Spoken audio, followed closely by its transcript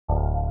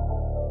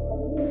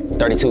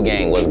32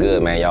 gang, what's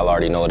good, man? Y'all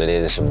already know what it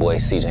is. It's your boy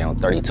CJ on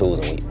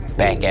 32s, and we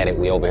back at it.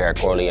 We over here at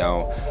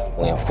Corleone.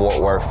 We in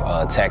Fort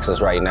Worth,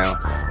 Texas right now.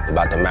 We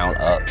about to mount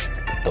up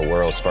the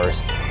world's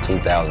first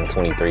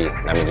 2023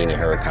 Lamborghini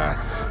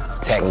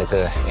Huracan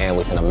Technica, and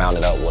we finna mount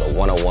it up with a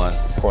 101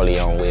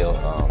 Corleone wheel,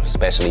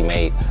 specially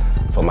made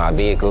for my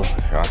vehicle.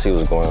 Y'all see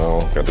what's going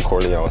on. Got the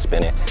Corleone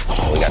spinning.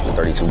 We got the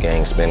 32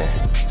 gang spinning.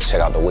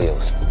 Check out the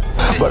wheels.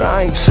 But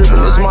I ain't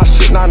tripping, it's my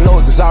shit and I know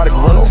exotic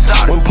rental.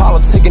 When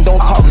politicking, don't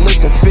talk,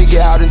 listen, figure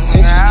out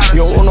intentions. You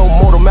don't want no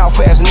motor mouth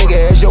ass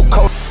nigga as your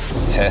coach.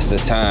 Test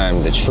of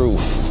time, the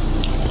truth.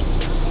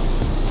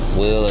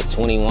 Will a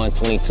 21,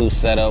 22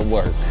 setup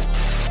work?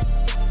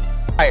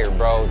 Fire,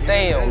 bro,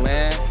 damn,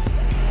 man.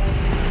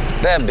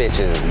 That bitch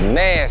is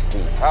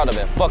nasty. I would've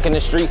been fucking the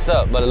streets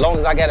up, but as long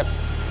as I got it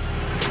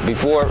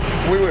before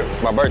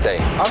my birthday.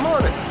 I'm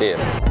on it.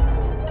 Yeah.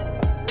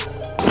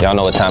 Y'all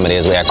know what time it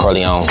is. We at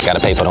Corleone. Gotta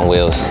pay for them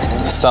wheels.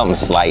 Something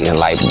slight in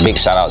life. Big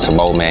shout out to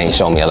Bo, man. He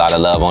showed me a lot of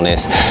love on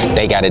this.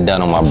 They got it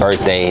done on my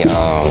birthday.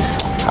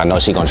 I know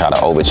she gonna try to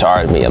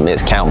overcharge me, a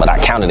miscount, but I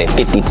counted it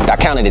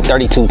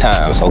 32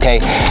 times, okay?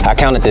 I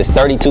counted this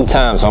 32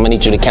 times, so I'm gonna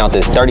need you to count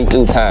this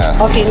 32 times.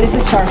 Okay, this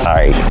is start. All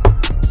right.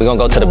 We're gonna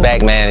go to the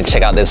back, man, and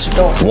check out this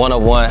one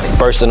of one,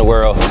 first in the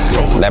world,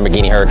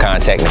 Lamborghini Huracan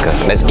Technica.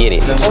 Let's get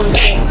it.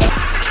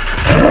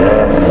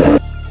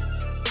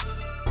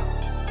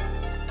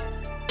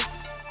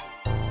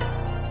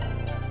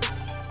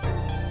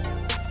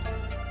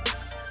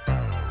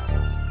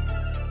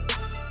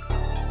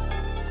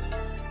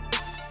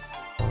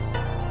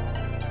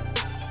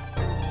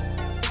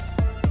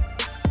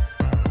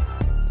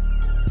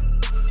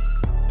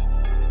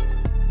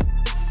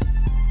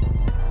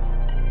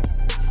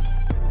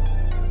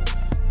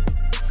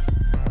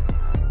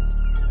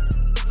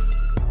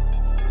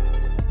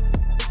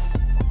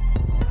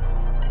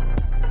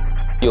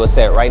 You are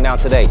set right now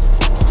today.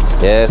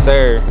 Yes,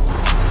 sir.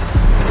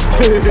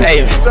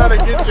 Hey,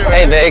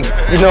 hey, man,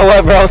 you know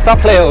what, bro? Stop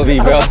playing with me,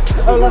 bro.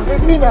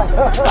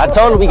 I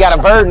told him we got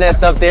a bird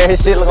nest up there.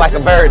 His shit look like a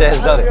bird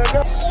nest, doesn't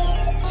it?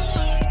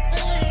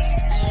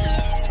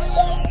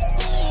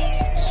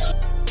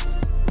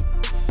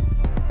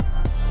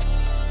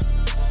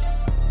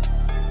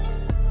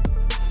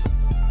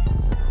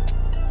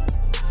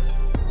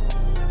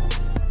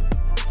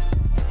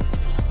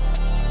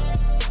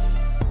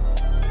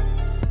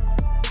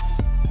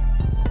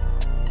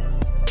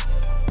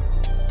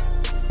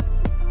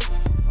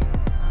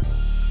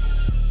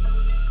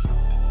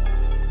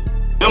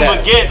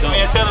 Baguettes,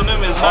 man, tell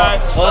them it's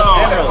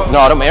not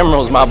No, them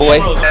emeralds, my boy.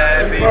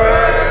 Happy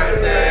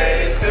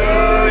birthday to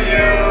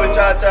you.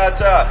 Cha cha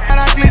cha. And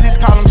I glizzies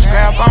call them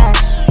scrap on.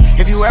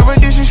 If you ever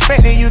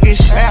disrespect it, you get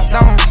slapped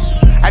on.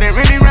 I didn't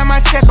really run my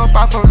check up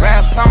off of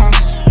rap songs.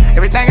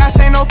 Everything I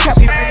say, no cap.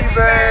 Happy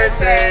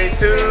birthday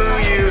to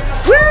you.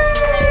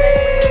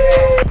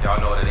 Y'all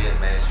know what it is,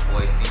 man. It's your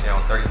boy CJ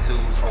on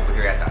 32s over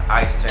here at the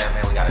Ice Jam,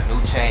 man. We got a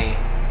new chain,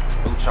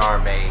 new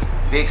charm made.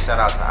 Big shout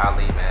out to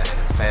Ali, man, and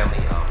his family.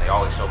 They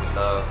always show me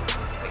love.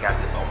 They got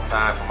this on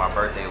time for my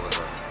birthday. It was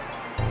a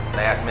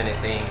last minute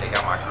thing. They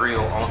got my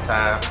grill on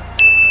time.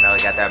 Now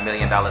they got that $1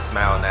 million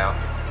smile now.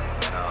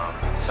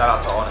 And shout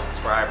out to all the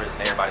subscribers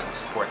and everybody who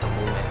support the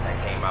movement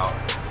that came out.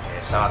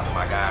 And shout out to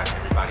my guys,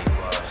 everybody who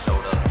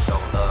showed up and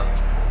showed love.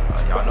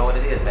 Y'all know what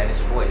it is, man. It's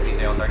your boy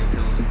CJ on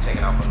 32s,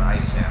 checking out from the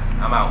Ice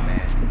Jam. I'm out, man.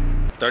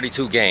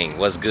 32 gang,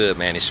 what's good,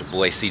 man? It's your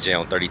boy CJ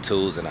on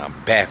 32s, and I'm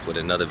back with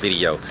another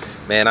video.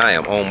 Man, I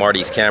am on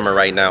Marty's camera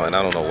right now, and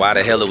I don't know why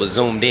the hell it was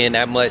zoomed in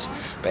that much,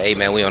 but hey,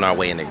 man, we on our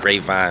way into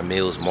Grapevine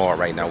Mills Mall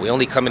right now. We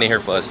only coming in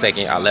here for a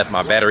second. I left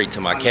my battery to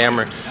my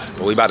camera,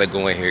 but we about to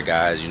go in here,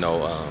 guys. You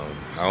know,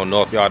 I don't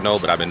know if y'all know,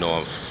 but I've been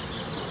knowing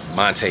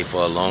Monte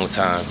for a long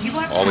time.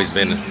 Always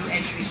been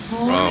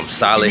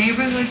solid.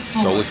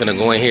 So we finna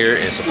go in here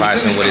and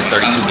surprise him with his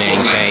 32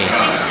 gang chain.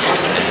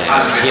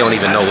 And he don't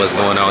even know what's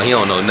going on. He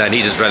don't know nothing.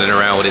 He just running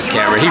around with his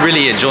camera. He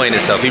really enjoying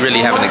himself. He really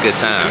having a good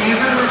time.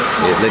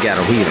 Yeah, look at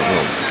him.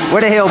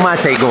 Where the hell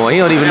Monte going? He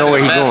don't even know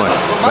where he going.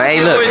 But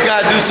hey, look.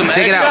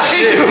 Check it out.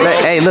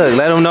 Hey, look.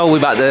 Let him know we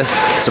about to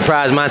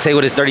surprise Monte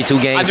with his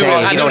 32 gang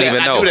chain. He don't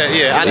even know.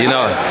 You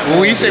know.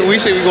 When we say we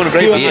going to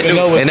Grapevine.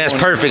 Yeah, and that's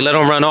perfect. Let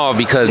him run off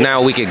because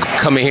now we can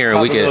come in here and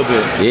we can.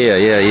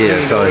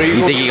 Yeah. So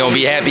you think he gonna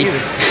be happy?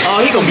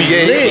 Oh, he gonna be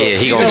lit. Yeah,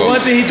 he gonna go.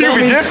 One thing he told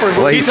me different.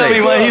 What he told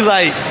me when he's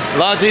like,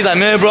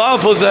 man, bro, I'm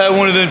supposed to have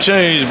one of them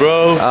chains,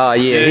 bro. Oh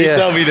yeah. He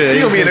told me that. He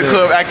gonna be in the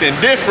club acting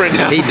different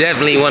now. He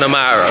definitely one of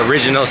my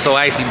original So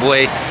Icy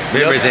Boy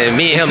members, and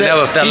me and him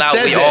never fell out.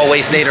 We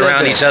always stayed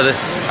around each other.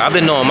 I've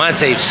been knowing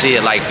Monte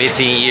shit like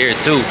 15 years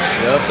too.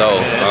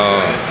 So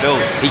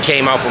he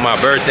came out for my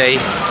birthday.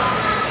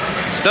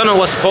 Stunner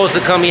was supposed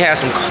to come. He had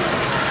some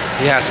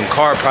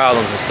car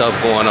problems and stuff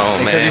going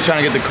on, man. He's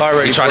trying to get the car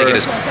ready. He's trying to get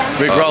his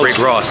Rick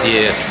Ross,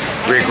 yeah.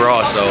 Rick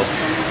Ross. So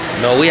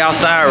no, we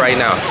outside right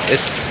now.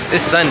 It's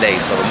Sunday,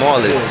 so the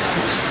mall is.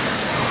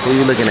 Who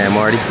you looking at,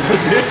 Marty?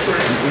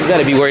 You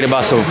gotta be worried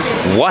about some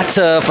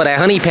water for that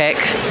honey pack.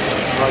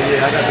 Oh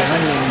yeah, I got the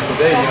honey in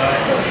today, you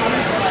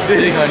know.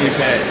 spitting on you,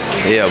 Pat.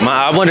 Yeah,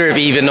 I wonder if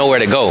he even know where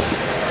to go.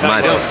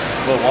 Monte.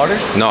 What, water?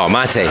 No,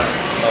 Monte.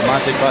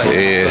 Monte Park.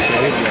 Yeah.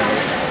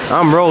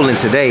 I'm rolling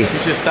today. You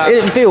should stop.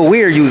 It feel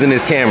weird using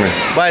this camera.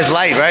 But it's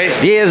light, right?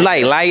 Yeah, it's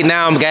like light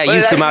now. I'm got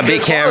used to my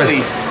big camera.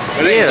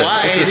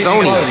 Yeah, it's a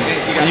Sony.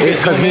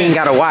 Because he ain't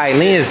got a wide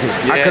lens.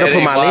 I could have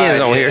put my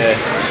lens on here.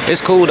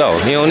 It's cool though.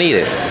 You don't need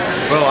it.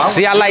 Bro,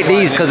 see, I like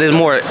these because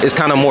it's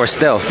kind of more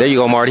stealth. There you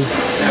go, Marty.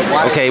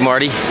 Okay,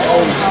 Marty.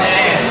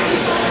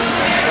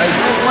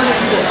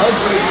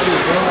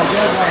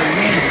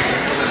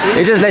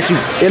 It just lets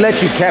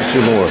you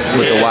capture more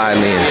with the wide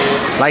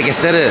lens. Like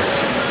instead of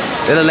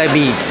it'll let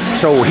me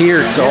show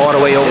here to all the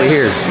way over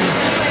here.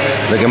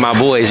 Look at my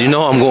boys. You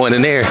know I'm going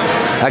in there.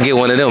 I get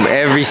one of them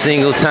every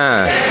single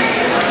time.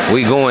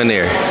 We go in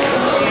there.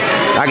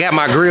 I got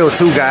my grill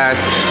too, guys.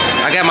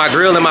 I got my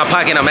grill in my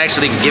pocket. I'm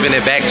actually giving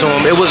it back to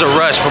him. It was a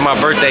rush for my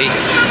birthday.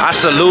 I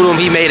salute him.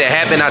 He made it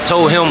happen. I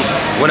told him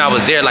when I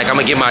was there, like, I'm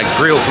gonna get my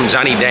grill from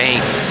Johnny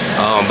Dang.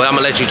 But I'm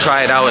gonna let you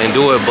try it out and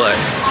do it. But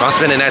if I'm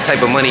spending that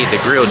type of money, the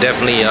grill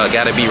definitely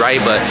gotta be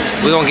right. But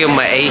we're gonna give him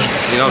an A.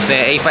 You know what I'm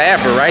saying? A for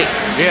effort, right?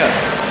 Yeah.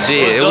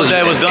 Shit, it was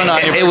done on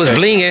your birthday. It was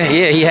blinging.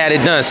 Yeah, he had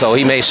it done, so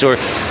he made sure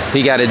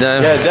he got it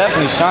done. Yeah,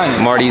 definitely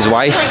shining. Marty's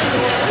wife.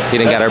 He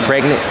done got her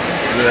pregnant.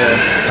 Yeah.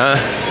 Huh?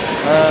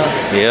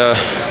 Yeah.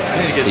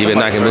 You been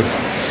knocking me.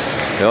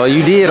 Oh,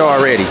 you did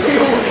already.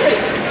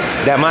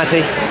 That Monte?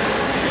 You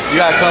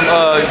gotta come,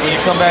 when you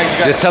come back, you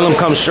gotta... Just tell him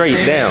come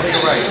straight down.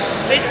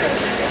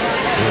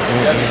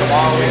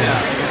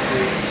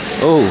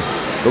 Oh,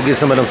 go get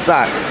some of them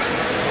socks.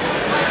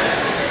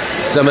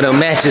 Some of them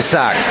matching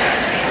socks.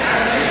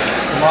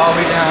 Come all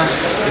the way down.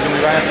 We're gonna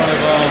be right in front of,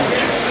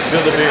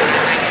 build a beer.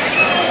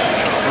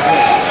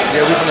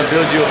 Yeah, we're gonna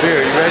build you a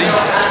beer. You ready?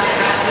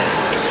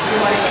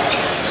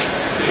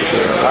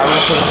 I'm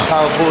gonna put a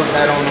Chicago Bulls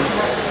hat on him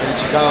and a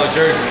Chicago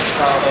jersey.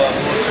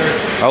 Bulls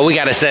jersey. Oh, we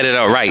gotta set it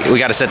up right. We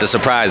gotta set the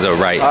surprise up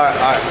right. All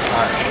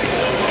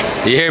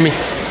right. You hear me?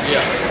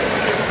 Yeah.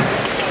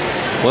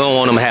 We don't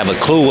want them to have a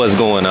clue what's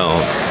going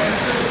on.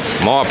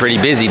 I'm all pretty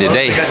busy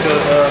today.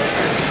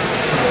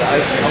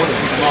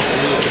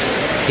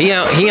 He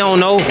don't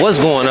know what's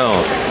going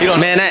on.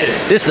 Man,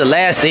 this is the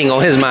last thing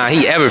on his mind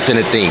he ever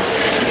finna think.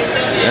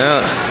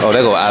 Oh,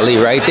 there go Ali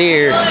right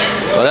there.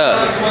 What up?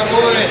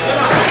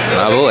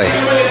 My boy.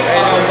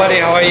 Hey, buddy,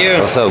 how are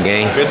you? What's up,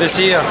 gang? Good to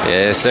see you.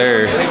 Yes,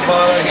 sir.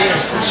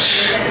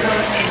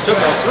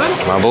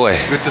 My boy.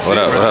 Good to see what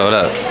up? you. What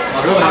up?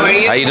 How are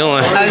you? How you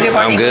doing?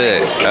 I'm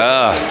good.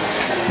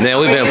 Man,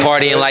 we've been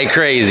partying like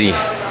crazy.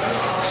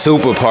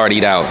 Super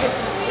partied out.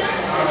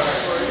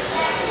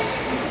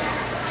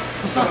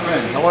 What's up,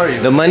 friend? How are you?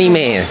 The money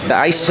man, the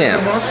ice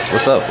champ.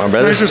 What's up, my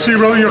brother? Nice to see you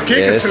rolling your cake.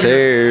 Yes,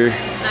 sir.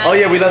 Oh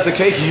yeah, we left the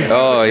cake here.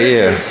 Oh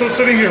yeah. Still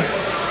sitting here.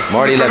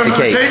 Marty left the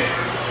cake.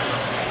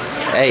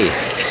 Hey.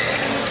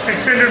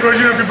 Extended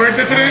version of your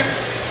birthday today?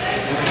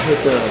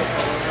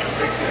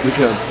 We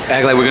could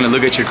act like we're gonna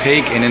look at your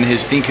cake and then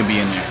his thing could be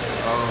in there.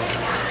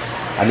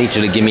 I need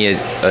you to give me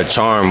a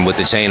charm with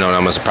the chain on.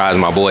 I'm gonna surprise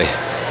my boy.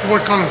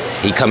 What color?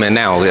 He coming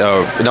now.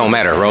 It don't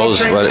matter.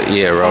 Rose. Okay.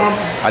 Yeah, Rose.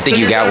 I think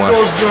you got one.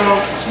 Those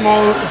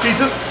small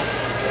pieces,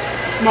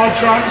 small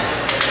charms.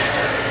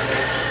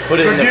 Tell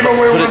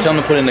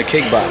him to put it in the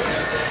cake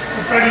box.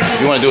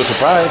 You want to do a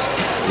surprise?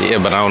 Yeah,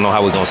 but I don't know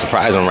how we're gonna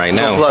surprise him right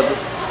now.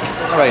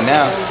 Right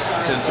now.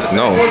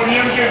 No. What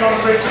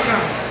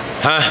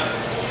Huh?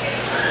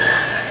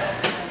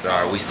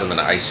 Alright, we still in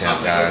the ice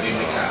champ, guys.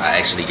 I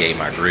actually gave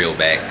my grill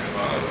back.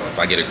 If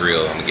I get a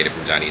grill, I'm gonna get it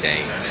from Johnny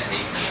Dang.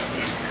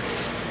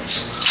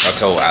 I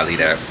told Ali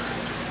that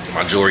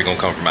my jewelry gonna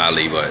come from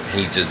Ali, but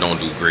he just don't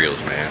do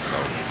grills, man. So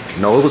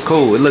no, it was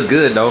cool. It looked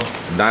good though.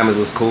 Diamonds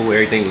was cool.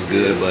 Everything was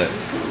good, but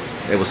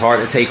it was hard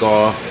to take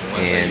off.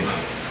 And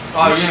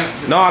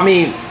no, I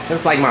mean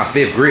that's like my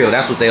 5th grill.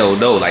 That's what they all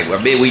know. Like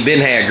we been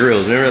had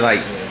grills. Remember,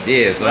 like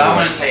yeah. So I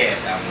want to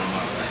test that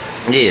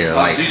one. Yeah,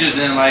 like you just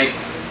didn't like.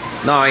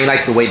 No, I ain't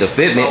like the way the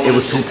fitment. It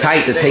was too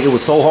tight to take. It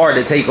was so hard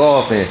to take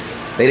off, and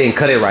they didn't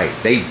cut it right.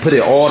 They put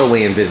it all the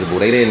way invisible.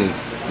 They didn't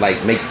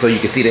like make so you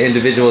can see the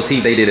individual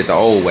teeth. They did it the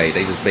old way.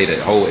 They just made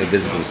a whole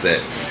invisible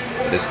set.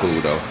 But it's cool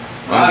though.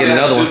 I'm gonna get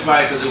another one.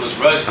 Because it was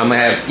rushed. I'm gonna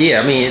have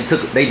I mean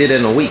they did it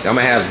in a week. I'm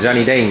gonna have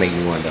Johnny Dang make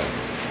me one though.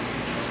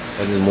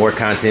 That's just more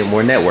content,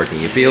 more networking.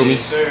 You feel me?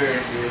 Yes,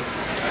 sir.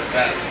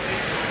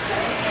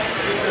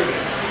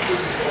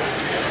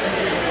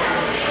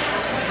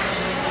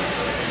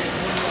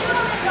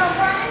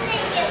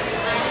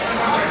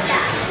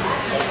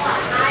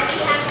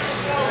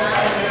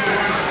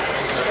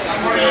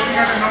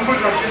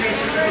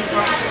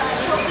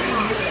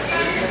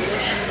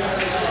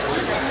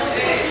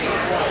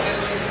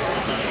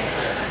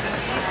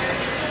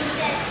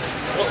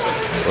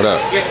 What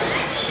up? Yes.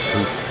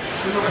 Peace.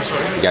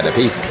 You got the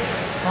piece?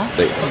 Huh?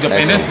 The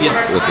pendant?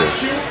 Yeah. With the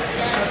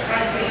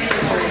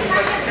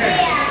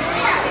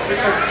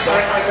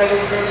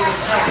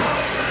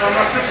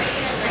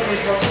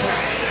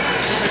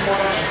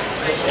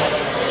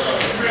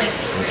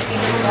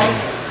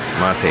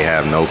Monte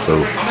have no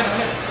clue.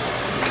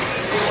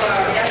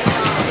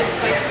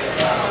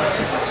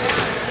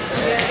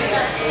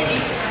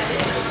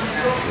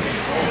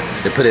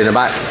 They put it in a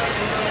box.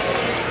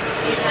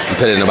 You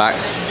put it in a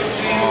box.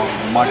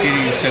 Marty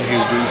said he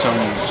was doing some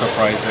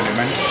surprise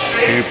element.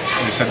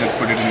 He said they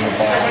put it in the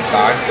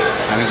bag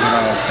and he's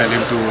gonna tell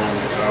him to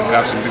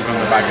grab something from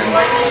the bag and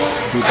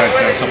do that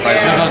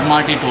surprise element. Because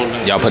Marty told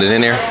us. Y'all put it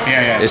in there?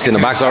 Yeah. It's in the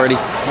box already?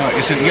 No,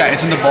 it's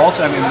in the box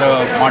and in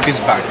the Marty's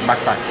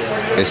backpack.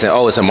 It's in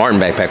a Martin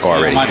backpack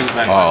already. Marty's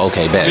backpack. Oh,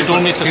 okay, bet. He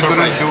told me it's a He's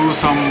gonna surprise. do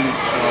some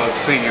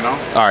thing, you know.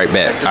 All right,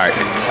 bet. All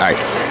right.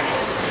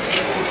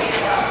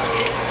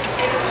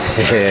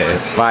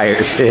 Fired.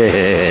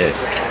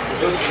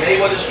 It was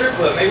Mayweather Strip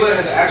Club. Mayweather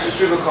has an actual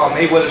strip club called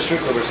Mayweather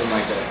Strip Club or something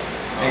like that.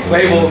 And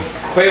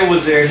Quavo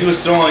was there. He was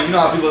throwing, you know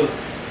how people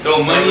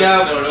throw money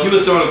out? He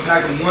was throwing a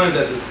pack of ones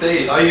at the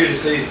stage. All you hear the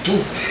stage,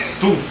 doof,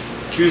 doof.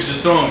 He was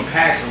just throwing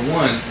packs of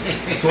one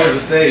towards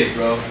the stage,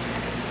 bro.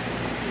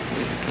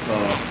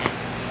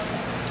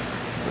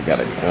 We got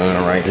a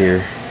gun right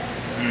here.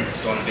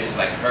 Throwing bitches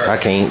like her. I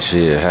can't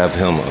have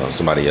him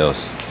somebody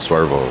else.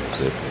 Swervo.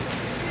 Zip.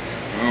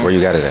 Where you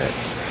got it at?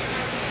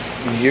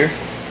 Here?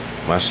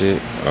 My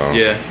shit?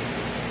 Yeah.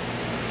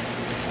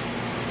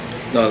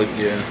 No,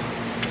 yeah.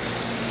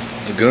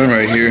 The gun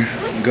right here.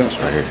 The gun's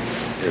right here.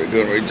 Yeah, the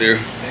gun right there.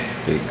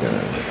 Big gun.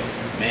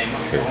 Man, my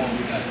phone,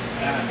 we got,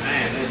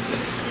 man, this is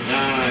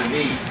John D.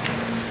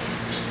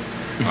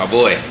 My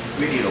boy.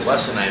 We need a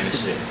what's the name and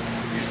shit.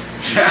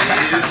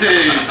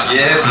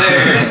 Yes, sir.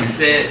 That's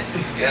it.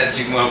 Got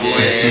you, my boy.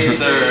 Yes,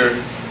 sir.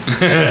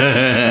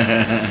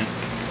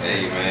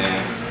 Hey,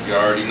 man. You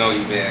already know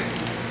you been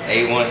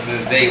A1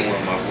 since day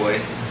one, my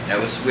boy.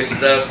 Never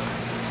switched up.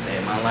 Stay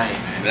in my lane,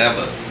 man.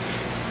 Never.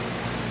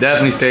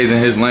 Definitely stays in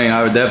his lane.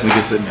 I would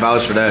definitely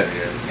vouch for that.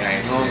 Yes,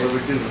 gang Long shit.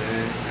 overdue,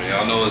 man.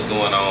 Y'all know what's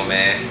going on,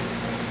 man.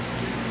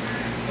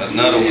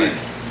 Another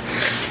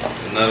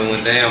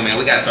one down, man.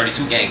 We got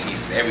 32 gang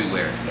pieces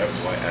everywhere. That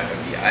boy gotta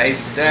be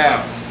iced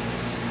out.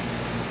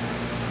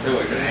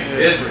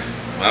 Different.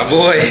 My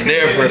boy.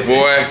 Different,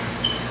 boy.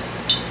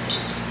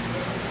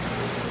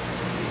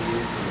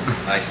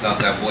 I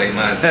stopped that boy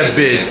mine. That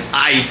bitch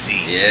icy.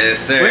 Yes,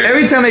 sir.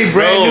 Every time they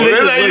brand new,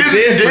 they look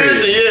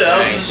different. Yeah,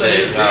 I was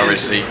saying. I already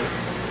see.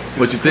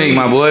 What you think,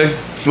 my boy?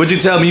 What'd you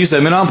tell me? You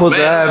said, man, I'm supposed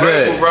to have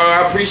grateful, that. bro.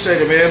 I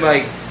appreciate it, man.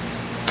 Like,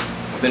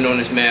 I've been on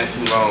this man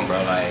too long,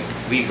 bro. Like,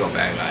 we go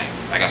back,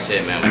 like I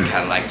said, man. We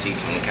kind of like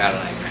seats on the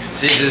Cadillac,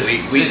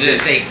 man. We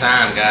just take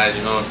time, guys.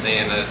 You know what I'm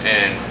saying?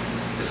 And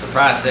it's a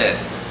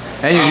process.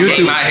 And your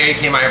YouTube.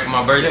 Came out here for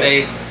my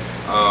birthday.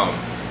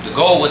 The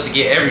goal was to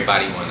get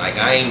everybody one. Like,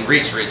 I ain't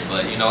rich,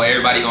 but you know,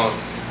 everybody gonna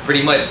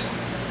pretty much.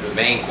 The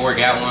main core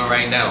got one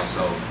right now,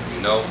 so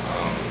you know.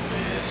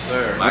 Yes,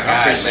 sir. My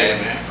guys,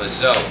 man, for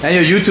sure. And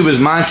your YouTube is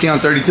Monty on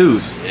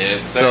 32s.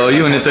 Yes, sir. So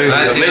you in the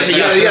 32s. Listen,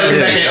 you gotta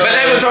get back in. But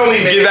they was told me,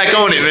 Get back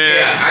on it, man.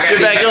 Yeah,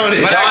 Get back on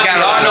it. But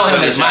Y'all know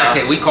him as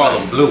Monte. We call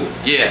him Blue.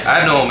 Yeah.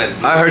 I know him as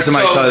Blue. I heard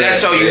somebody So tell that that.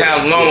 show you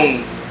how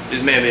long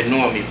this man been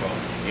knowing me, bro.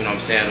 You know what I'm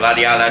saying? A lot of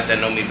y'all out there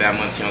know me by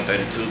Monty on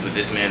 32, but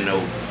this man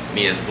know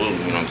me as Blue. You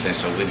know what I'm saying?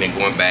 So we've been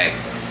going back.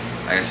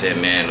 Like I said,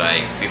 man,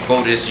 like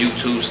before this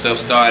YouTube stuff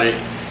started,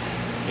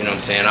 you know what I'm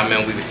saying? I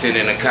remember we was sitting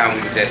in the car,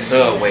 we was at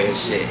Subway and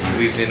shit.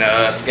 We was in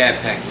the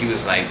Scat Pack. He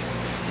was like,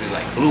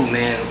 Blue,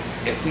 man,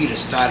 if we'd have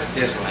started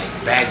this like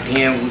back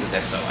then, we was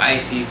that so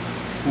icy,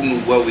 who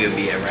knew where we'd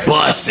be at right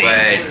now? Bussy.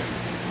 But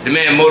the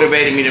man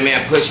motivated me, the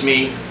man pushed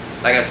me.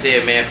 Like I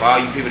said, man, for all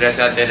you people that's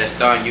out there that's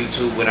starting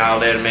YouTube and all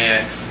that,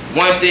 man,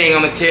 one thing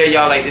I'm gonna tell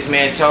y'all, like this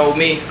man told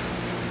me,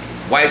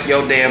 wipe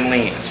your damn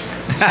lens.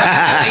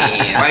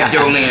 Wipe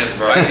your lens,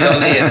 bro. Wipe your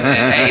lens,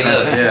 man. Hey,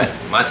 look.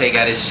 Yeah. Monte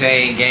got his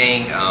Shane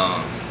gang.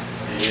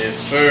 Yes,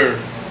 sir.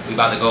 We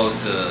about to go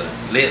to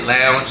Lit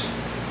Lounge.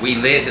 We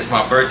lit. This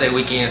my birthday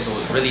weekend, so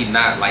it's really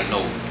not like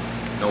no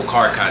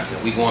car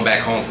content. We going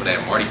back home for that.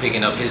 I'm already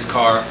picking up his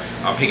car.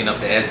 I'm picking up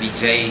the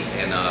SVJ,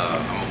 and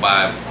I'm gonna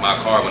buy my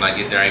car when I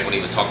get there. I ain't gonna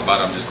even talk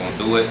about it. I'm just gonna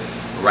do it.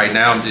 But right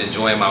now, I'm just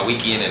enjoying my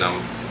weekend, and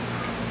I'm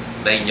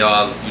letting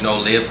y'all, you know,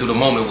 live through the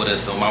moment with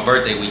us. So my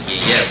birthday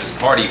weekend, yes, it's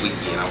party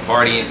weekend. I'm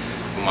partying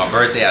for my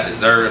birthday. I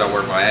deserve it. I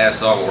work my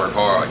ass off. I work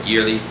hard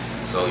yearly.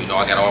 So, you know,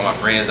 I got all my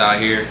friends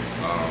out here.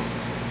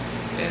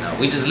 And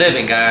we just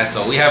living, guys.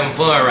 So we having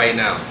fun right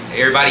now.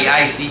 Everybody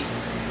icy.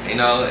 You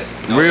know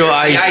Real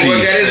icy.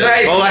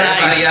 Whole lot of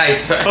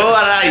ice. Whole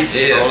lot of ice.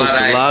 Yeah, a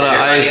lot of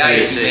Everybody ice.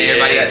 icy, man.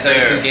 Everybody got Yes,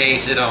 sir. 32 gang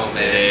shit on,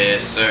 man.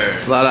 Yes, sir.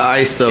 It's a lot of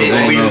ice stuff But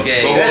going we on.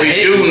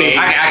 do need-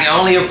 I can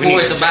only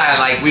afford to buy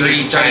like we need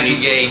 32 some Chinese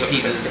gang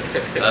pieces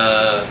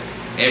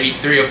every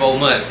 3 or 4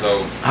 months.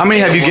 So How many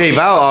have you gave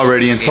out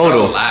already in Gave out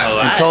total? a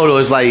lot. In total,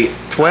 it's like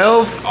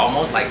 12?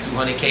 almost like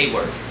 200K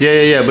worth.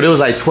 Yeah, but it was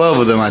like 12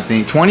 of them, I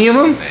think. 20 of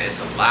them? Man, it's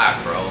a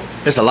lot, bro.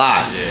 It's a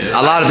lot. Yeah,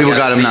 A lot of people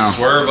got them now.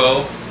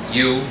 Swervo,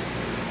 you,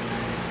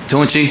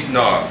 Tunchi,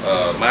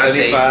 Monte,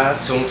 75.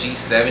 Tunchi,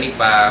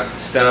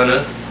 75,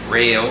 Stunner,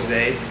 Rail,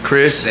 Zay.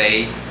 Chris,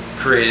 Zay,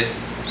 Chris,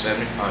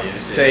 70. Oh, yeah,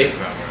 this is Tay.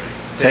 75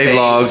 already. Tay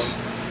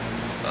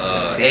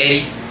Vlogs.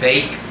 Eddie,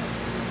 Bake.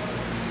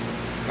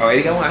 Oh,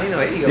 Eddie got one. You know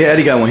Eddie got Yeah,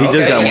 Eddie got one. He just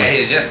Okay. got He got one.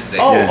 his yesterday.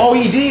 Oh, Yeah. oh,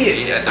 he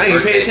did. Yeah, I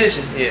didn't pay birthday.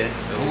 attention. Yeah.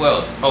 Who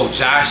else? Oh,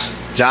 Josh,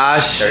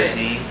 Josh.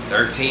 13.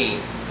 13.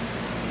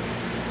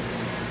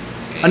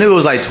 I knew it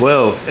was like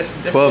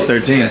 12. 12,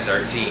 13. Yeah,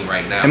 13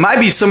 right now. It might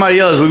be somebody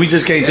else, but we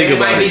just can't think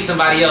about it. It might be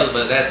somebody else,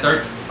 but that's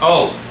 13.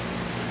 Oh,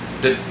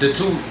 the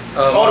two.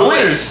 The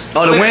winners.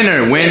 Oh, the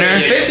winner.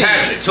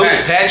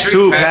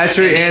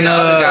 Patrick, and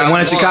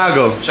one in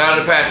Chicago. Shout out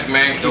to Patrick,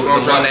 man. The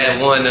one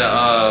that won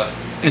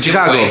in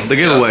Chicago, the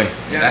giveaway.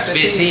 That's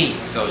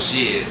 15. So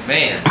shit,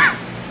 man.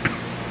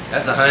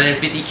 That's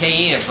 150K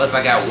in. Plus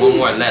I got one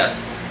more left.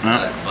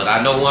 But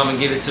I know who I'm gonna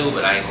give it to,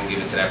 but I ain't gonna give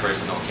it to that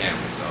person on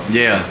camera. So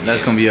yeah,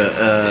 that's gonna be a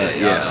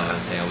y'all know what I'm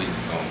saying. We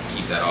just gonna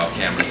keep that off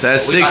camera. So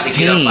that's 16. We about to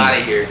get up out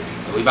of here.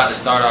 We about to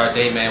start our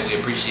day, man. We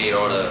appreciate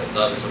all the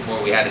love and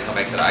support. We had to come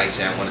back to the Ice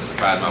Jam. Want to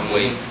surprise my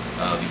boy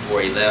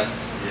before he left.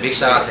 Big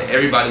shout out to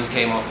everybody who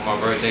came on for my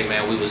birthday,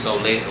 man. We was so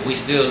lit. We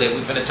still lit.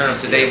 We finna turn up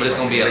today, but it's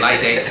gonna be a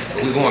light day.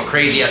 We going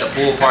crazy at the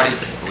pool party.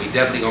 We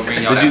definitely gonna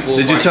bring y'all that pool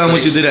party. Did you tell him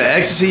what you did at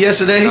Ecstasy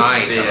yesterday? No, I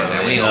ain't telling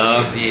that. We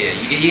don't. Yeah,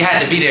 you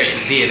had to be there to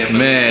see it.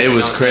 Man, it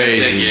was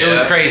crazy. It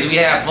was crazy. We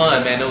had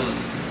fun, man. It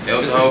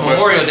was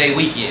Memorial Day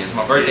weekend. It's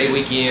my birthday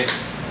weekend.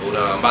 But,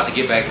 I'm about to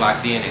get back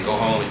locked in and go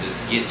home and just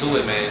get to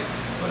it, man.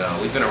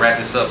 But we finna wrap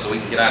this up so we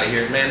can get out of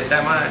here. Man, is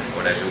that mine?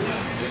 Or that's yours?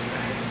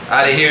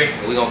 Out of here,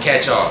 and we gonna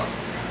catch y'all.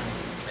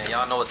 Man,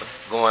 y'all know what's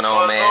going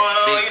on, man.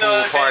 Big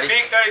pool party.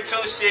 Big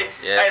 32 shit.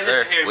 Yeah, hey,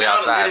 listen here, we man.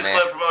 outside, I'm the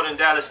biggest club promoter in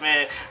Dallas,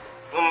 man.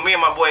 Me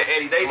and my boy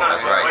Eddie, they not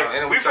from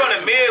We from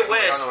the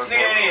Midwest. Nigga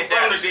ain't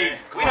from the D.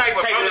 We not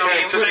taking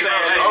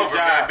no over,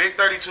 man. Big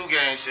 32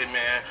 game shit,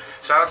 man.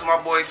 Shout out to my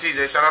boy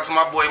CJ. Shout out to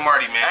my boy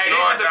Marty, man. Hey, this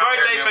is the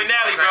birthday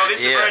finale, bro.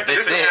 This is the birthday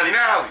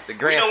finale. The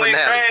grand finale. We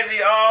done went crazy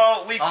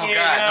all weekend. You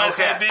know what I'm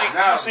saying? Big.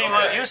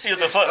 You see what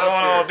the fuck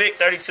going on? Big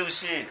 32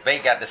 shit. They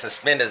got the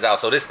suspenders out,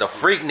 so this the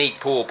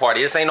Freaknik pool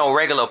party. This ain't no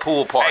regular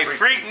pool party. Hey,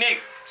 Freaknik.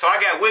 So I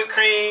got whipped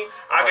cream.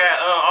 I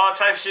got all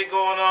type shit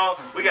going on.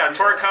 We got a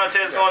twerk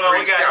contest going on.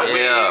 We got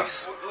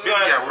wigs. We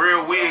got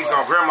real wigs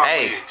on grandma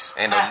wigs.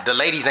 And the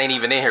ladies ain't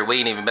even in here. We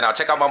ain't even been out.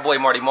 Check out my boy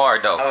Marty Marr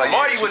though.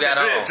 Marty with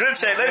the drip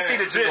shake. Let's see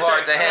the drip shake. Too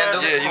hard to handle.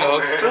 Yeah, you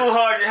know. Too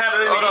hard to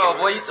handle. Hold on,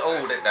 boy. You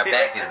told that the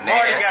back is nasty.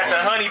 Marty got the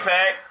honey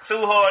pack.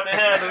 Too hard to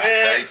handle,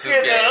 man.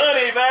 Get the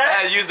honey pack. I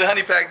had to use the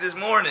honey pack this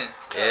morning.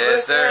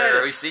 Yes, sir.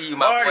 We see you,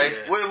 my boy.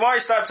 Well, Marty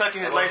stopped tucking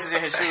his laces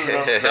in his shoes,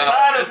 though.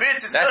 Tired of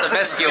bitches. That's the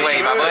Mexican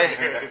way, my boy.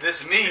 This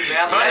is me,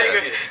 man.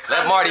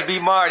 Let Marty be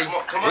Marty.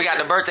 We got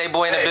the birthday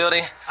boy in the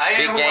building.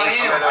 Big gang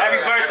shit. Happy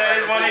birthday,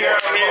 this one here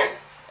over here.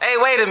 Hey,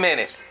 wait a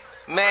minute.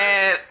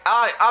 Man,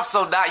 I'm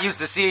so not used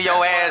to seeing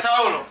your ass.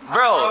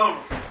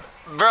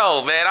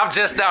 Bro, man, I'm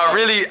just now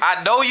really,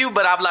 I know you,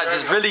 but I'm not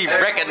just really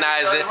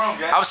recognizing.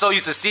 I'm so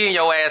used to seeing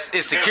your ass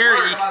in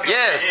security.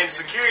 Yes. In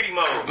security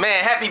mode.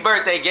 Man, happy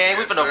birthday, gang.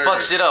 We finna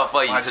fuck shit up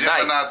for you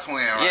tonight.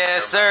 Twin,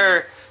 Yes,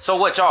 sir. So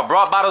what, y'all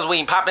brought bottles? We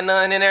ain't popping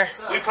none in there?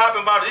 We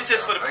popping bottles. It's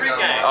just for the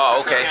pregame. Oh,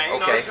 okay.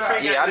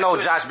 Yeah, I know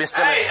Josh been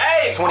stealing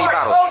 20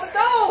 bottles. Close the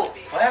door.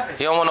 What happened?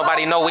 He don't want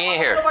nobody to know we in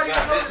here.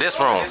 This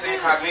room.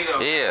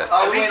 Yeah.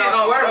 All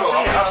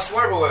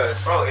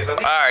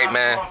right,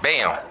 man.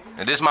 Bam.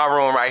 And this is my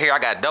room right here. I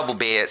got double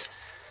beds.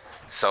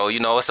 So, you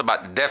know, it's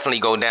about to definitely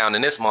go down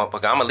in this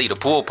motherfucker. I'm going to leave the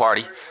pool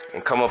party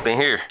and come up in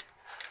here.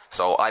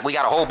 So, like, we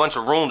got a whole bunch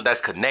of rooms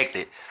that's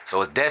connected.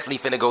 So, it's definitely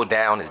finna go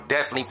down. It's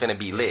definitely finna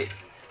be lit.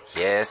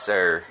 Yes,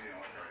 sir.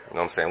 You know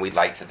what I'm saying? We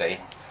light today.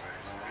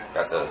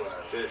 Got the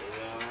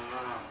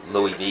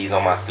Louis V's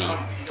on my feet.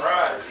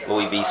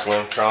 Louis V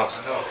swim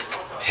trunks.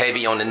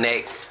 Heavy on the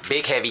neck.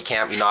 Big heavy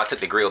camp. You know, I took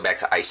the grill back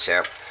to Ice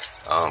Champ.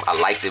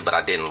 I liked it, but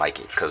I didn't like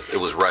it because it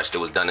was rushed. It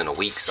was done in a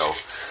week. So,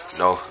 you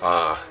know,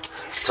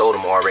 told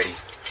him already.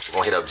 We're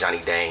going to hit up Johnny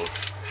Dang.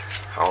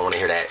 I don't want to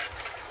hear that.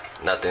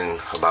 Nothing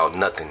about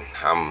nothing.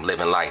 I'm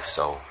living life,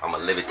 so I'm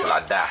going to live it till I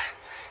die.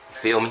 You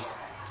feel me?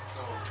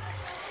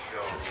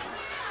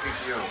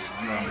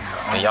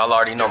 And y'all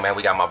already know, man,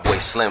 we got my boy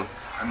Slim.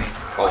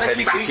 Oh,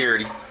 heavy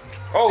security.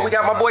 Oh, we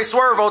got my boy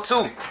Swervo,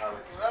 too.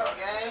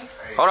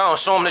 Hold on,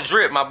 show him the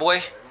drip, my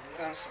boy.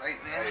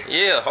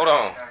 Yeah, hold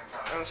on.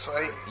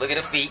 Look at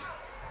the feet.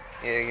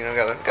 Yeah, you know,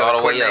 gotta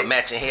all the way up,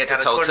 matching head to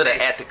toe to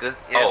the Attica.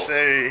 Yes,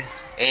 sir.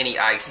 And he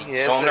icy.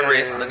 Yes, show him the sir.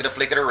 wrist. Look at the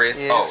flick of the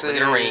wrist. Yes, look at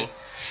the ring.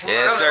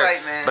 Yes, sir.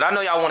 Sight, man. But I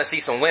know y'all want to see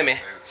some women,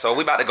 so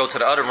we about to go to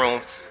the other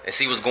room and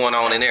see what's going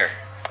on in there.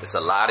 There's a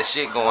lot of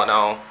shit going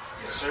on.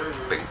 Yes, sir.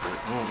 Big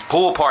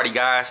pool party,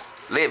 guys.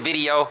 Lit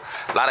video.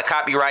 A lot of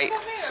copyright.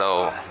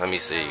 So let me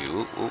see.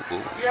 Ooh.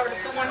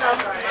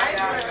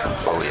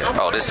 Oh yeah.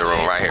 Oh, this is the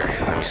room right here.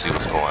 Let me see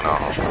what's going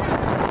on.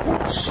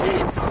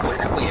 Shit, boy,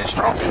 that we in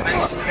strong. What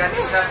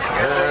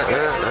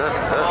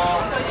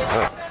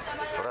up?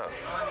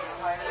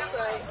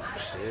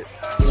 Shit.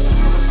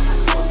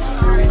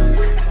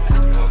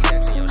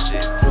 Catching your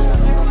shit.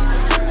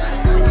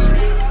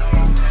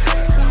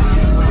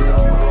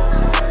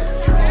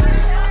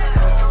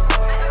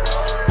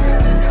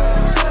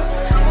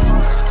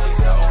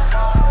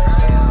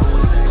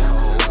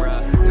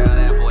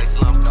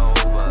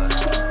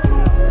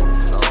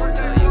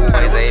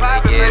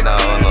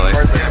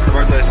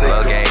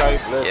 Okay.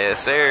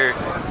 Yes, sir.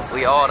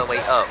 We all the way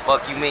up.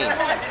 Fuck you mean?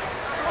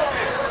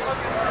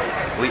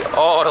 We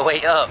all the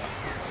way up.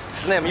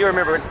 Slim, you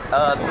remember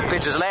the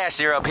pictures last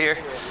year up here?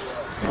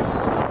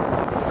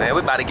 Man,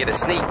 we about to get a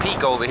sneak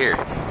peek over here.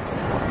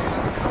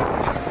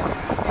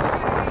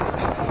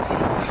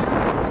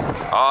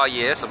 Oh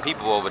yeah, there's some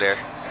people over there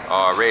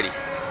already. We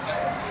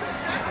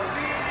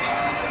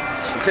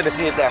finna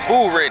see if that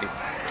food ready.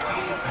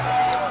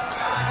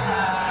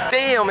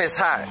 Damn, it's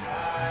hot.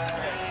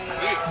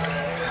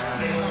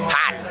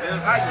 Hot.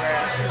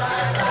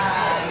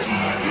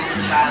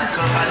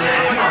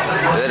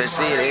 Good to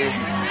see it is.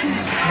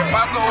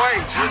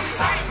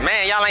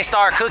 Man, y'all ain't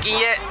started cooking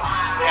yet?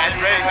 Yeah, it's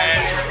ready,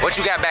 man. What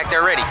you got back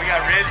there ready? We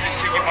got ribs and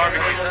chicken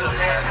barbecue.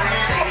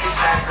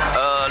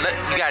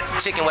 You got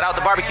chicken without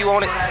the barbecue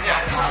on it?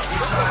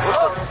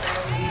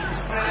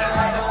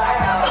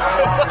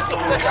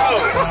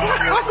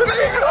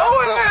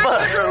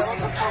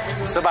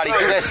 Somebody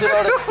threw that shit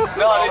on us?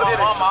 No, they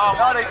didn't.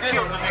 No, they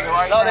didn't.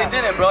 No, they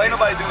didn't, bro. Ain't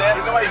nobody do that.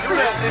 Nobody do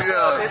that.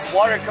 It's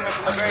water coming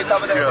from the very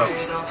top of that roof.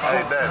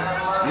 I ain't that.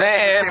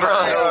 Man,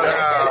 bro.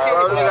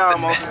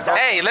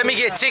 Hey, let me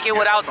get chicken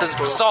without the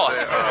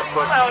sauce.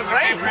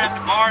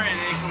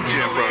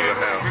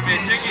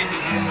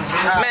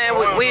 Man,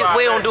 we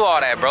don't do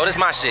all that, bro. This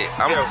is my shit.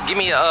 Give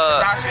me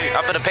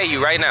I'm finna pay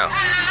you right now.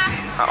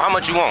 How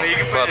much you want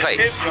for a pay?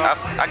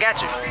 I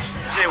got you.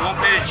 You said 1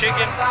 plate of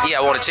chicken? Yeah,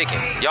 I want a chicken.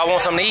 Y'all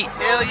want something to eat?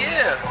 Hell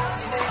yeah.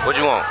 What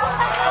you want?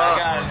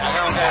 It's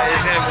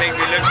gonna make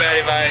me look bad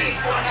if I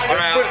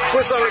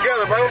Put something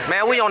together, bro.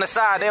 Man, we on the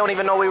side. They don't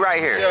even know we right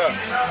here. Yeah.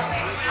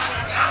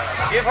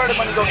 Give her the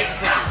money to go get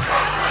the tickets.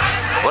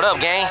 What up,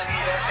 gang?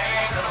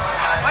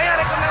 Why y'all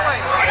come that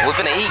way? We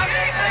finna eat.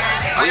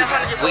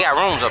 We got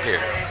rooms up here.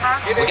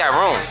 We got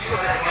rooms.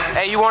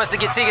 Hey, you want us to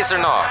get tickets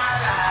or no?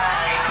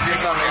 Get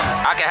something to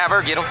eat. I can have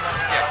her get them.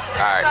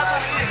 All right.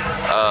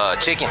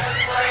 Chicken.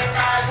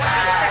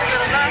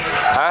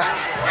 Huh?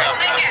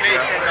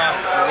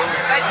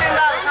 Like $10.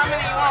 How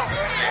many you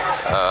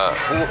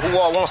want? Who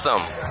all want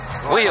something?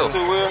 Will.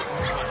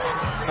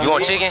 You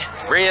want chicken?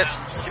 Ribs?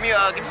 Give me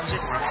some chicken.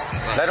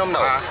 Let them know.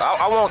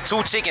 I want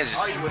 2 chickens.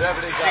 Chicken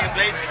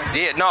plates?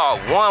 Yeah, no,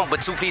 1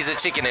 with 2 pieces of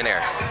chicken in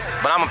there.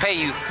 But I'm gonna pay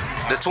you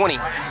the 20.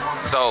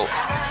 So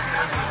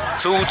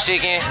 2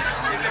 chicken.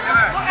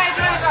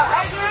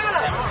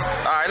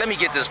 Alright, let me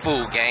get this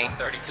food, gang.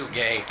 32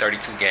 gang,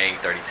 32 gang,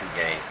 32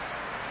 gang.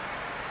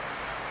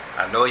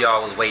 I know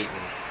y'all was waiting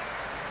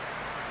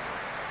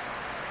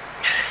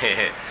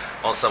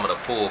on some of the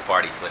pool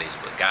party footage,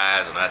 but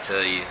guys, when I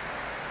tell you,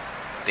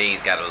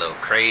 things got a little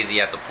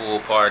crazy at the pool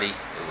party.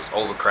 It was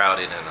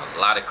overcrowded and a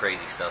lot of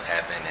crazy stuff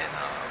happened, and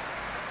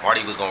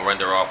Marty was gonna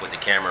render off with the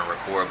camera and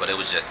record, but it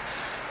was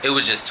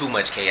just too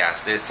much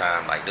chaos this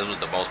time. Like, this was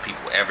the most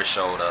people ever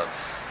showed up.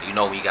 You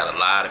know, when you got a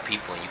lot of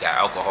people and you got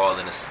alcohol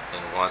in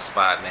one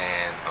spot,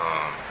 man,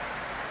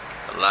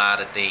 a lot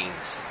of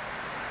things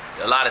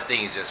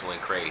just went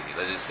crazy.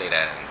 Let's just say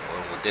that.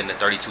 And within the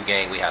 32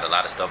 gang, we had a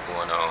lot of stuff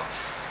going on,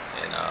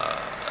 and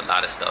a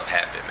lot of stuff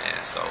happened,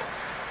 man. So,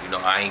 you know,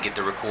 I ain't get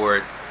to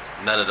record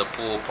none of the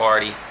pool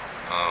party.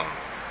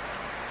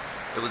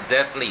 It was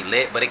definitely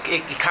lit, but it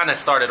kind of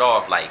started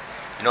off like,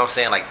 you know what I'm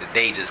saying, like the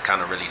day just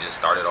kind of really just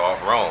started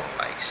off wrong.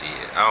 Like, shit,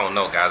 I don't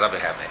know, guys. I've been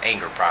having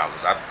anger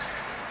problems.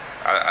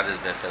 I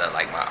just been feeling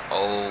like my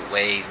old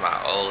ways,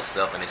 my old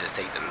self, and it just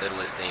take the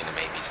littlest thing to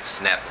make me just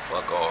snap the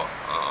fuck off.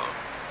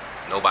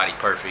 Nobody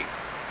perfect,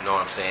 you know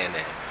what I'm saying?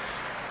 And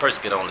a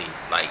person could only,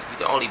 like, you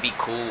can only be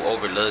cool,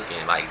 overlook,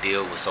 and like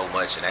deal with so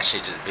much, and that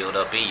shit just build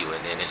up in you,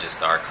 and then it just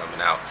start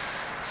coming out.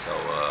 So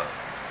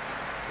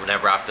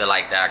whenever I feel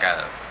like that,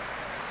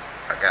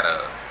 I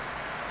gotta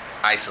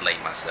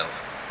isolate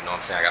myself. You know what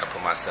I'm saying? I gotta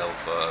put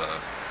myself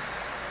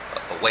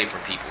away from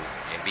people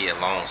and be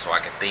alone so I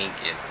can think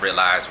and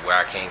realize where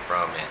I came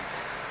from and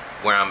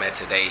where I'm at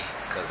today.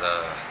 Cause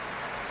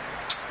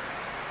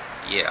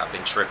yeah, I've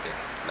been tripping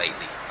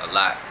lately a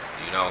lot,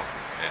 you know,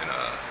 and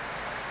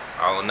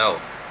I don't know.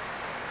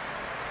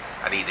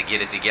 I need to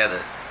get it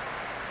together.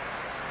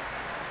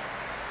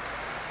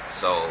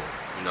 So,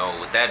 you know,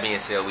 with that being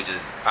said,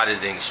 I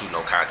just didn't shoot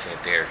no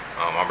content there.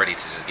 I'm ready to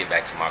just get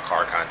back to my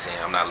car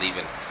content. I'm not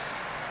leaving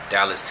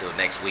Dallas till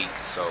next week,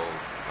 so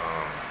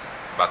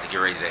about to get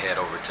ready to head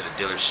over to the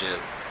dealership,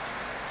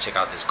 check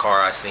out this car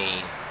I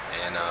seen,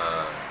 and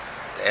the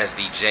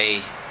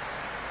SVJ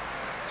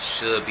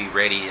should be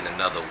ready in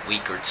another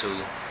week or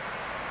 2.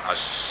 I'll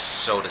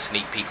show the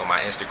sneak peek on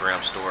my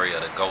Instagram story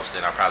of the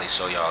ghosting. I'll probably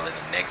show y'all in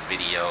the next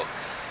video.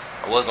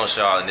 I was gonna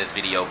show y'all in this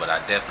video, but I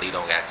definitely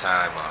don't got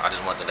time. I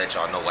just wanted to let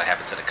y'all know what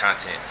happened to the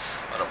content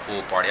of the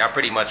pool party. I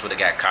pretty much would have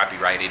got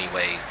copyright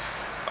anyways.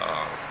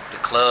 The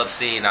club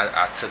scene,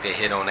 I took a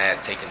hit on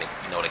that, taking the,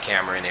 you know, the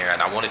camera in there,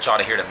 and I wanted y'all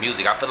to hear the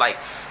music. I feel like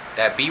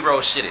that B-roll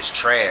shit is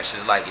trash.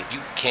 It's like, if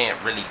you can't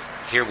really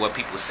hear what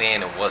people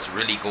saying and what's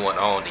really going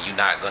on, then you're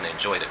not gonna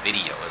enjoy the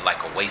video. It's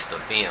like a waste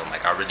of film.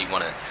 Like, I really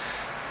want to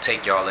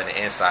take y'all in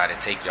the inside and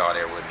take y'all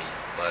there with me.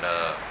 But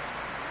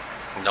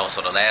you know,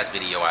 so the last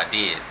video I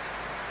did,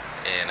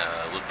 and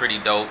it was pretty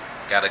dope.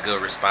 Got a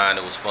good response.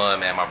 It was fun,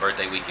 man. My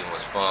birthday weekend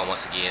was fun.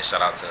 Once again,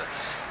 shout out to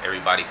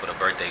everybody for the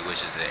birthday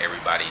wishes and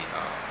everybody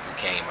who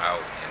came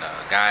out. And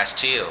guys,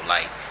 chill.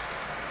 Like,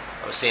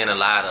 I was seeing a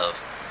lot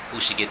of who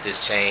should get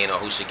this chain or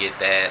who should get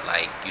that.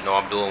 Like, you know,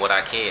 I'm doing what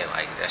I can.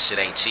 Like, that shit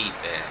ain't cheap.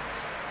 And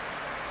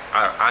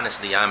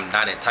honestly, I'm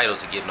not entitled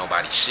to give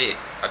nobody shit.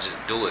 I just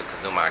do it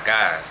because they're my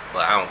guys.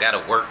 But I don't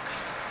gotta work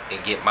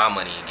and get my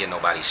money and get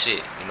nobody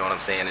shit. You know what I'm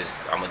saying?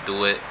 I'm gonna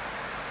do it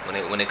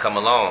when it come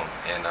along.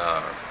 And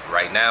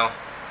right now,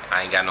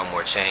 I ain't got no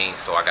more change,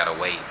 so I gotta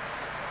wait.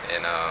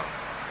 And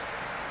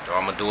so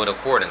I'm gonna do it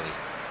accordingly.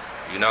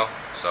 You know?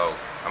 So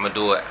I'm gonna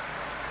do it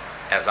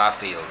as I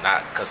feel,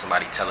 not because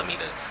somebody telling me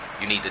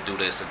you need to do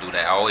this or do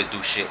that. I always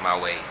do shit my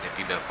way. If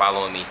you've been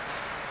following me,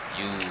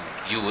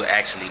 you will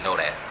actually know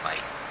that.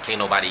 Like, can't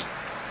nobody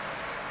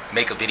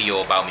make a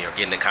video about me or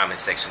get in the comment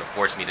section to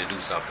force me to do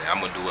something.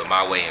 I'm gonna do it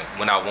my way and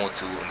when I want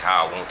to and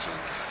how I want to.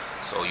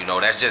 So, you know,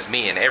 that's just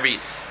me. And every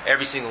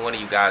single one of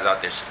you guys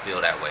out there should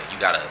feel that way. You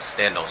gotta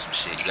stand on some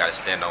shit. You gotta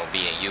stand on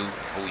being you,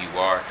 who you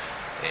are,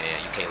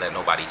 and you can't let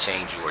nobody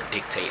change you or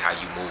dictate how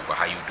you move or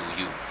how you do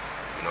you.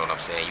 You know what I'm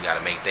saying? You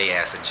gotta make their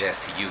ass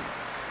adjust to you,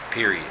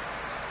 period.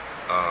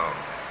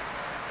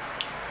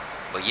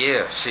 But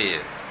yeah, shit,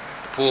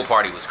 the pool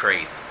party was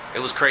crazy. It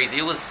was crazy.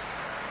 It was,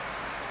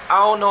 I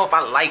don't know if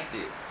I liked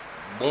it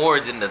more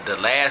than the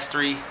last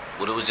three,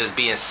 but it was just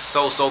being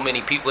so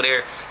many people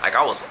there. Like,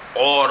 I was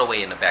all the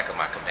way in the back of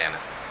my cabana,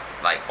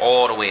 like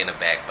all the way in the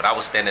back, but I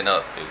was standing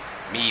up.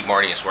 Me,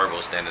 Marty, and Swervo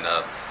was standing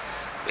up.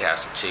 We had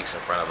some chicks in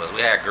front of us.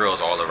 We had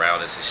girls all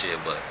around us and shit,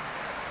 but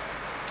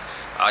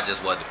I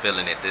just wasn't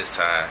feeling it this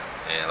time.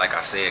 And like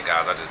I said,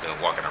 guys, I just been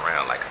walking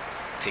around like a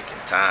ticking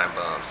time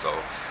bomb. So,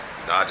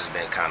 you know, I just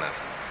been kind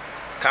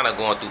of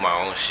going through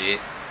my own shit.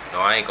 You know,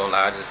 I ain't gonna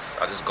lie,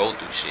 I just go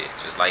through shit,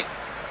 just like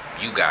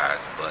you guys.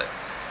 But,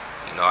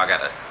 you know, I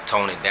gotta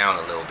tone it down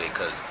a little bit,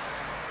 because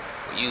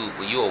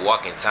when you a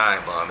walking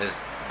time bomb, it's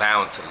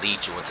bound to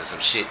lead you into some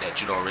shit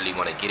that you don't really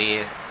want to get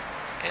in.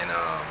 And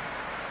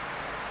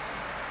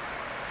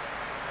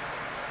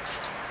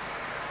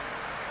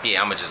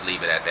yeah, I'ma just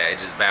leave it at that.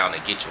 It's just bound to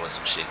get you in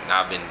some shit, and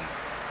I've been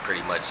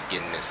pretty much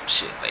getting in some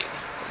shit lately.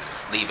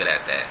 Just leave it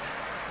at that.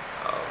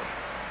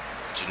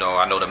 But you know,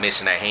 I know the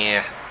mission at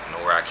hand. I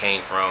know where I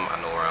came from.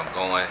 I know where I'm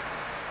going.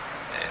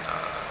 And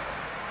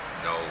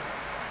you know,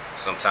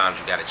 sometimes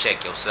you gotta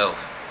check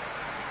yourself,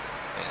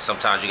 and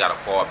sometimes you gotta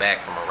fall back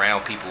from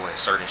around people and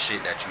certain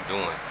shit that you're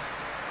doing.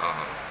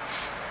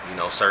 You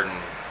know, certain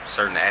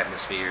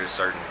atmospheres,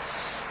 certain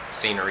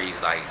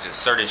sceneries, like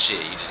just certain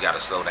shit you just gotta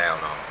slow down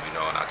on, you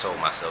know. And I told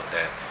myself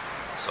that.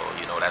 So,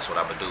 you know, that's what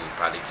I'm gonna do.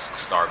 Probably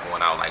start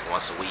going out like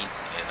once a week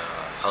and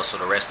hustle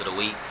the rest of the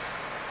week,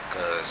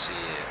 cause shit,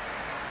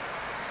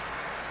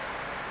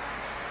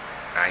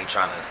 I ain't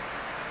trying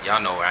to,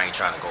 y'all know where I ain't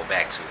trying to go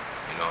back to,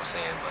 you know what I'm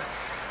saying? But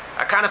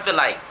I kind of feel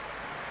like,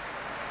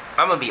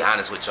 I'm gonna be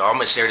honest with y'all,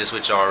 I'm gonna share this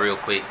with y'all real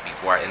quick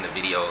before I end the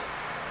video.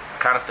 I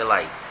kind of feel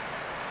like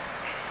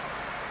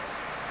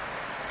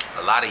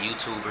a lot of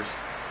YouTubers,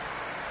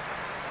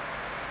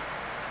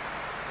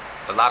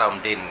 a lot of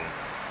them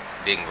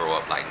didn't grow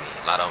up like me.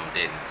 A lot of them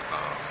didn't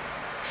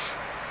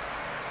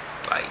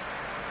like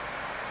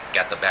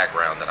got the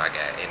background that I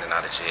got, in and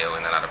out of jail,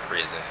 in and out of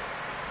prison.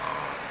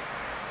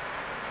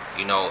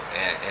 You know,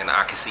 and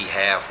I can see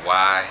half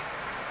why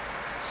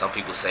some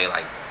people say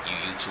like, you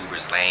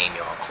YouTubers lame,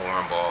 y'all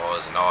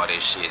cornballs and all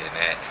this shit and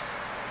that.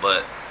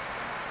 But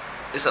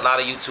it's a lot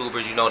of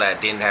YouTubers, you know,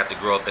 that didn't have to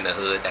grow up in the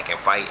hood, that can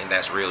fight, and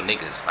that's real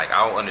niggas. Like,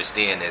 I don't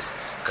understand this,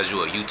 because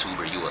you a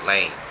YouTuber, you a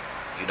lame,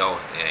 you know.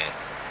 And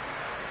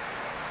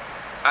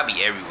I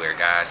be everywhere,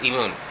 guys.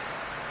 Even,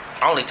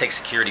 I only take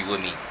security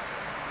with me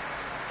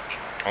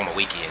on the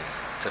weekends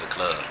to the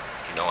club,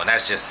 you know, and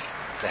that's just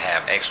to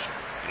have extra,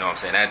 you know what I'm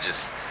saying? That's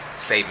just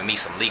saving me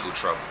some legal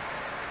trouble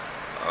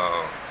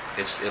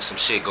if some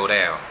shit go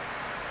down.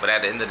 But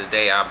at the end of the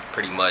day, I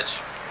pretty much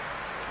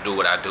do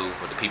what I do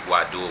with the people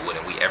I do it with,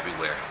 and we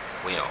everywhere.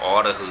 We in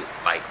all the hood,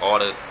 like all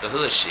the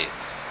hood shit.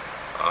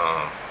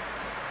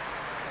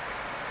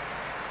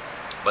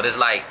 But it's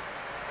like,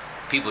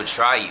 people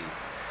try you.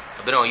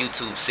 I've been on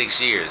YouTube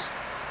 6 years.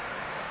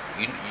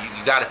 You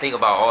got to think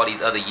about all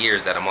these other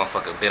years that a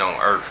motherfucker been on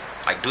earth.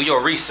 Like, do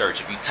your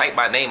research. If you type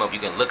my name up, you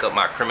can look up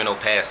my criminal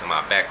past and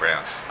my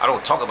background. I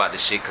don't talk about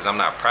this shit because I'm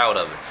not proud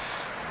of it.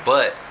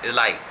 But it's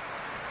like,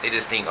 they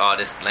just think, oh,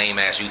 this lame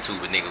ass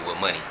YouTuber nigga with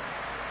money.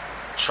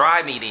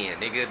 Try me then,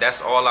 nigga.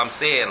 That's all I'm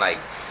saying. Like,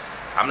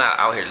 I'm not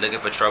out here looking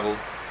for trouble.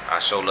 I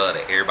show love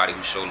to everybody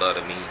who show love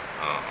to me.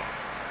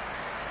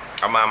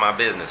 I mind my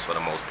business for the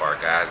most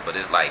part, guys. But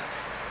it's like,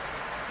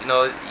 you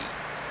know,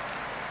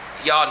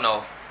 y'all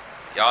know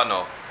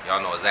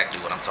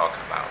exactly what I'm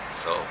talking about.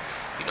 So,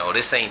 you know,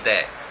 this ain't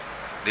that.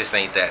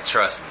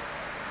 Trust me.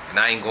 And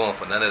I ain't going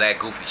for none of that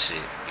goofy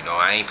shit. You know,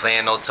 I ain't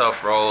playing no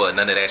tough role or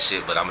none of that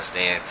shit. But I'ma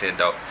stand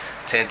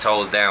 10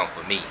 toes down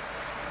for me.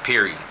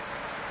 Period.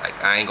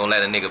 Like, I ain't gonna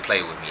let a nigga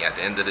play with me at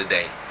the end of the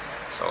day.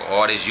 So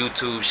all this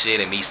YouTube shit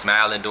and me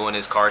smiling doing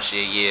this car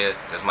shit, yeah,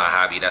 that's my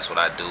hobby. That's what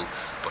I do.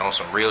 But on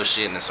some real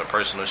shit and some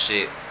personal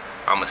shit,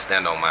 I'ma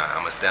stand on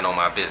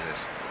my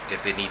business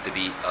if it need to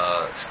be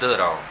stood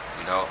on,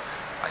 you know.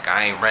 Like,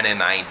 I ain't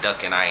running, I ain't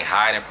ducking, I ain't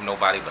hiding from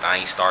nobody, but I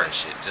ain't starting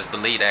shit. Just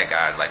believe that,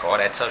 guys. Like, all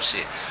that tough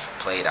shit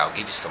played out.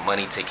 Get you some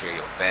money, take care of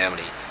your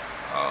family,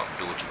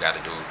 do what you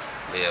gotta do,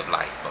 live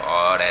life. But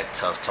all that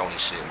tough Tony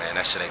shit, man,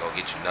 that shit ain't gonna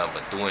get you nothing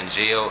but doing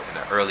jail and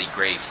an early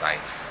grave site.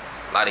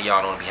 A lot of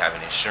y'all don't be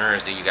having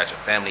insurance. Then you got your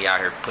family out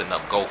here putting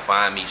up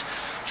GoFundMes,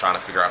 trying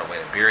to figure out a way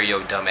to bury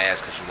your dumb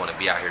ass because you want to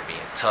be out here being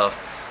tough.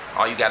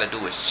 All you gotta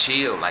do is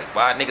chill. Like,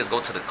 why niggas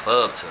go to the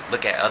club to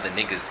look at other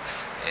niggas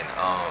and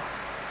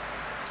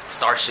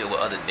start shit with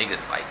other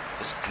niggas? Like,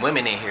 there's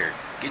women in here.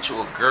 Get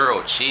you a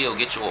girl, chill,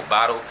 get you a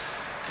bottle,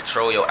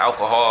 control your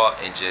alcohol,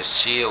 and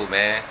just chill,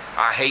 man.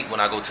 I hate when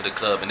I go to the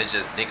club and it's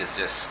just niggas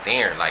just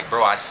staring. Like,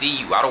 bro, I see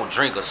you. I don't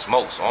drink or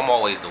smoke, so I'm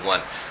always the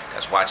one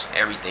that's watching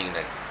everything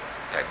that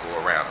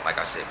go around. Like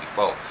I said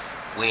before,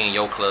 if we in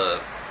your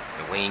club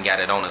and we ain't got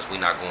it on us, we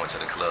not going to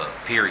the club,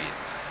 period.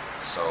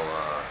 So,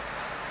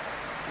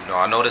 you know,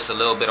 I know this a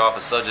little bit off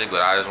the subject,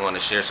 but I just want to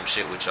share some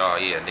shit with y'all.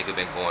 Yeah, nigga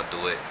been going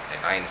through it,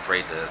 and I ain't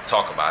afraid to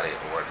talk about it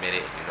or admit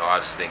it. You know, I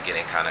just been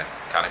getting kind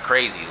of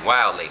crazy,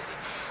 wild lately.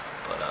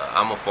 But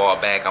I'm gonna fall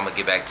back. I'm gonna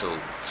get back to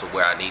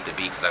where I need to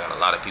be because I got a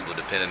lot of people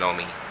depending on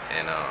me.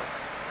 And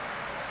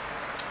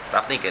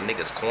stop thinking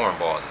niggas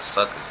cornballs and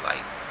suckers,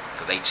 like,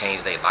 because they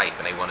changed their life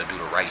and they want to do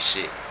the right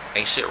shit.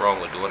 Ain't shit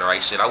wrong with doing the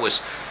right shit. I wish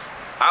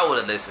I would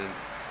have listened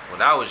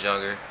when I was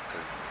younger,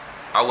 because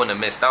I wouldn't have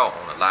missed out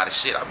on a lot of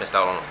shit. I missed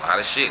out on a lot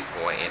of shit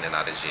going in and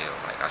out of jail.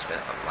 Like, I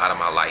spent a lot of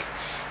my life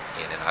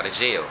in and out of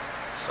jail.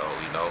 So,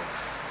 you know,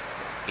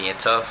 being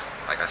tough,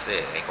 like I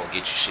said, ain't gonna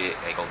get you shit,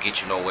 ain't gonna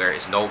get you nowhere.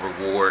 It's no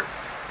reward.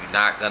 You're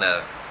not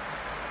gonna,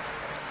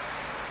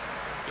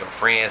 your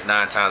friends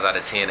 9 times out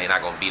of 10, they're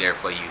not gonna be there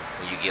for you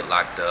when you get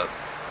locked up.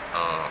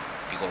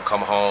 You're gonna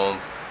come home,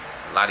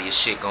 a lot of your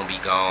shit gonna be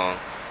gone,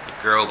 your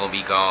girl gonna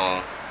be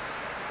gone.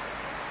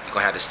 You're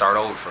gonna have to start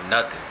over from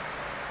nothing.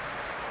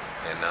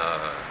 And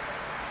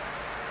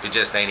it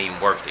just ain't even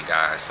worth it,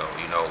 guys. So,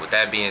 you know, with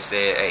that being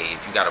said, hey,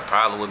 if you got a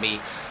problem with me,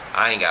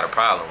 I ain't got a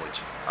problem with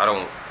you. I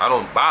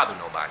don't bother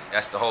nobody.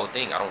 That's the whole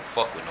thing. I don't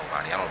fuck with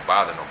nobody. I don't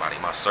bother nobody.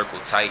 My circle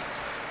tight.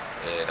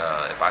 And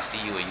if I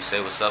see you and you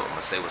say what's up, I'm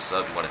gonna say what's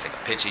up. You want to take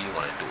a picture, you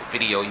want to do a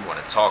video, you want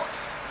to talk,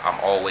 I'm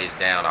always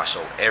down. I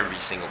show every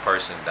single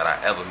person that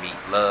I ever meet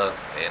love.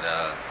 And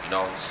you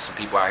know, there's just some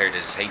people out here that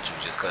just hate you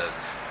just because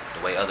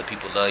the way other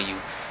people love you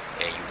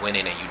and you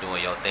winning and you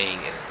doing your thing.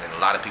 And a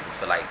lot of people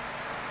feel like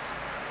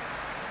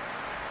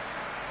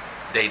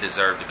they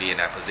deserve to be in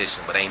that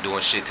position, but ain't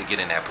doing shit to get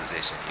in that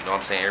position. You know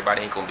what I'm saying?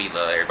 Everybody ain't gonna be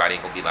love. Everybody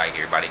ain't gonna be like.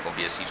 Everybody ain't gonna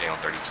be a CJ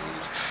on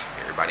 32s.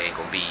 Everybody ain't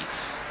gonna be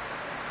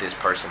this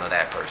person or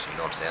that person.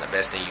 You know what I'm saying? The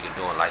best thing you can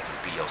do in life is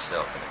be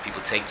yourself. And if people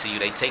take to you,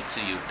 they take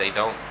to you. If they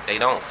don't, they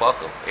don't. Fuck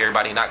them.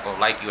 Everybody not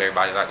gonna like you.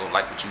 Everybody not gonna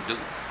like what you do.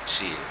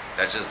 Shit,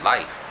 that's just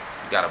life.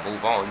 You gotta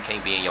move on. You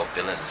can't be in your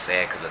feelings and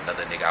sad because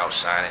another nigga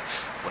outshining.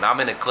 When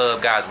I'm in the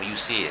club, guys, when you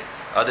see it,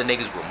 other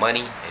niggas with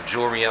money and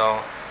jewelry on,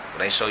 when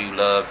they show you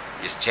love,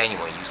 it's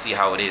genuine. You see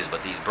how it is.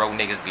 But these broke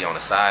niggas be on the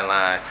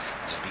sideline,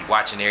 just be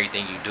watching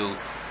everything you do.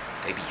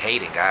 They be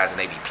hating, guys, and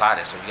they be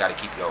plotting. So you gotta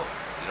keep your,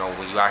 you know,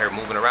 when you out here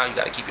moving around, you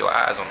gotta keep your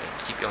eyes on it,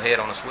 keep your head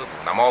on a swivel.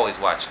 And I'm always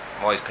watching.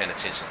 I'm always paying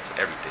attention to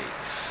everything.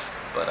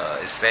 But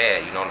it's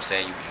sad, you know what I'm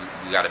saying?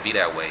 You gotta be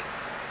that way.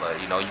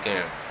 But you know, you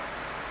can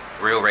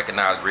real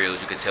recognize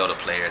reals. You can tell the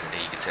players, and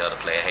then you can tell the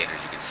player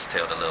haters. You can just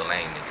tell the little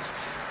lame niggas.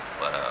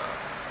 But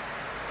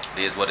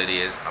it is what it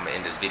is. I'm gonna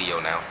end this video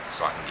now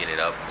so I can get it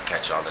up. I'm gonna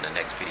catch y'all in the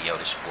next video.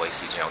 This your boy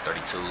CJ on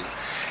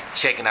 32s.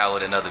 Checking out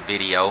with another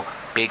video.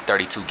 Big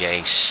 32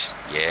 gang.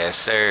 Yes,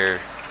 sir.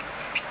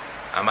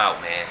 I'm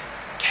out, man.